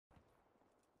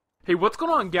Hey, what's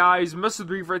going on, guys?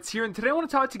 MrTheRevertz here, and today I want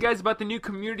to talk to you guys about the new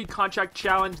community contract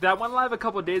challenge that went live a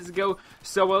couple of days ago.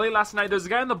 So late last night, there's a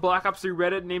guy on the Black Ops 3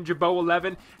 Reddit named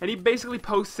Jabo11, and he basically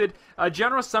posted a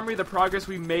general summary of the progress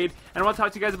we made, and I want to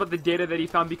talk to you guys about the data that he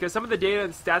found, because some of the data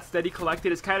and stats that he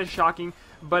collected is kind of shocking.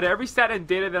 But every stat and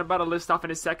data that I'm about to list off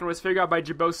in a second was figured out by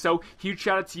Jabo, so huge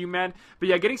shout out to you, man. But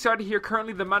yeah, getting started here,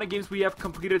 currently the amount of games we have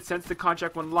completed since the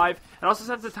contract went live, and also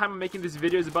since the time I'm making this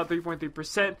video is about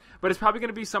 3.3%, but it's probably going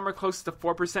to be somewhere close to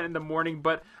 4% in the morning,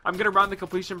 but I'm going to round the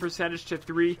completion percentage to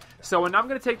 3. So and I'm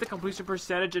going to take the completion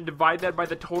percentage and divide that by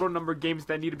the total number of games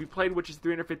that need to be played, which is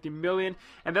 350 million,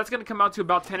 and that's going to come out to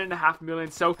about 10.5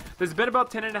 million. So there's been about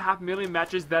 10.5 million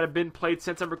matches that have been played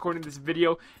since I'm recording this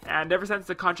video, and ever since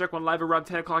the contract went live around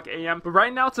 10 o'clock a.m. But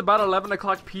right now it's about 11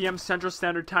 o'clock p.m. Central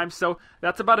Standard Time, so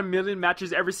that's about 1 million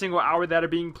matches every single hour that are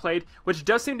being played, which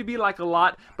does seem to be like a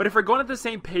lot. But if we're going at the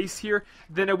same pace here,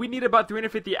 then we need about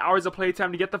 350 hours of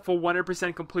playtime to get the full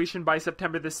 100% completion by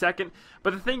September the 2nd.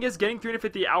 But the thing is, getting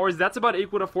 350 hours, that's about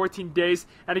equal to 14 days.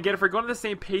 And again, if we're going at the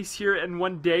same pace here in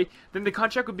one day, then the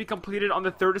contract would be completed on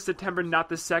the 3rd of September, not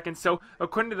the 2nd. So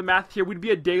according to the math here, we'd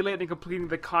be a day late in completing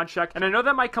the contract. And I know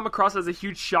that might come across as a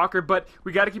huge shocker, but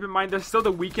we got to keep in mind there's still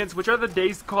the weekends, which are the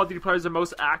days Call of Duty players are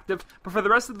most active. But for the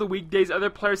rest of the weekdays, other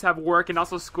players have work and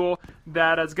also school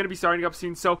that is going to be starting up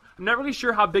soon. So I'm not really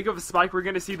sure how big of a spike we're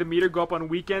going to see the meter go up on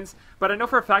weekends. But I know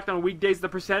for a fact on weekdays, the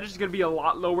percentage is going to be a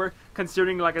lot lower,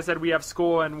 considering, like I said, we have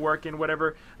school and work and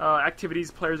whatever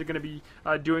activities players are going to be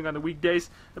doing on the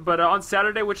weekdays. But on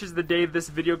Saturday, which is the day this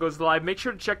video goes live, make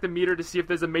sure to check the meter to see if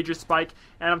there's a major spike.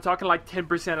 And I'm talking like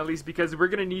 10% at least, because we're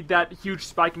going to need that huge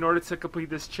spike in order to complete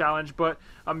this challenge. But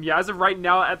yeah, as of right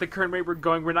now, at the current rate we're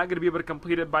going, we're not going to be able to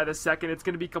complete it by the 2nd. It's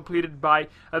going to be completed by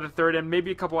the 3rd and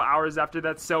maybe a couple hours after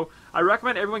that. So I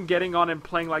recommend everyone getting on and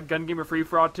playing like Gun Game or Free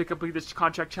For All to complete this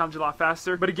contract challenge a lot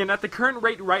faster. But again, at the current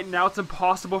rate right now, it's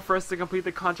impossible for us to complete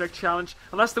the contract challenge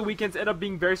unless the weekends end up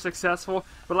being very successful.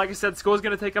 But like I said, school is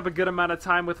going to take up a good amount of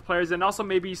time with players, and also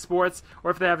maybe sports,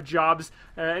 or if they have jobs,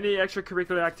 any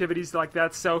extracurricular activities like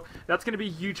that. So that's going to be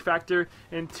a huge factor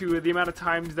into the amount of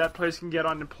times that players can get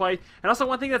on and play. And also,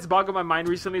 one thing that's boggled my mind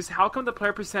recently is how come the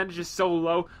player percentage is so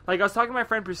low. Like, I was talking to my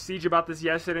friend Prestige about this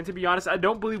yesterday, and to be honest, I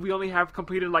don't believe we only have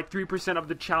completed like 3% of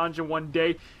the challenge in one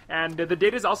day. And the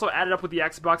data is also added up with the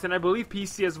Xbox, and I believe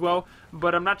PC as well,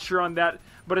 but I'm not sure on that.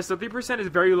 But so 3% is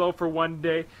very low for one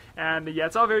day, and yeah,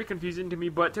 it's all very confusing to me.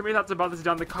 But tell me your thoughts about this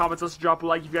down in the comments. Let's drop a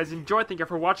like if you guys enjoyed. Thank you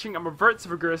for watching. I'm MrTheRevertz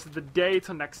for the rest of the day.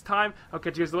 Till next time, I'll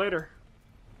catch you guys later.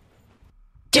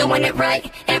 Doing it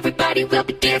right, everybody will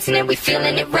be dancing and we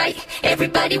feeling it right.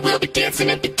 Everybody will be dancing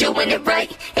and be doing it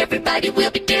right. Everybody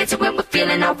will be dancing when we're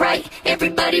feeling alright.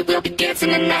 Everybody will be dancing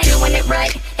tonight. Doing it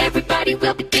right, everybody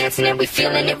will be dancing and we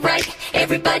feeling it right.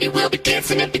 Everybody will be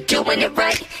dancing and be doing it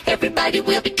right. Everybody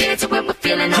will be dancing when we're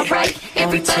feeling alright.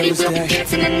 Everybody will be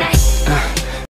dancing tonight.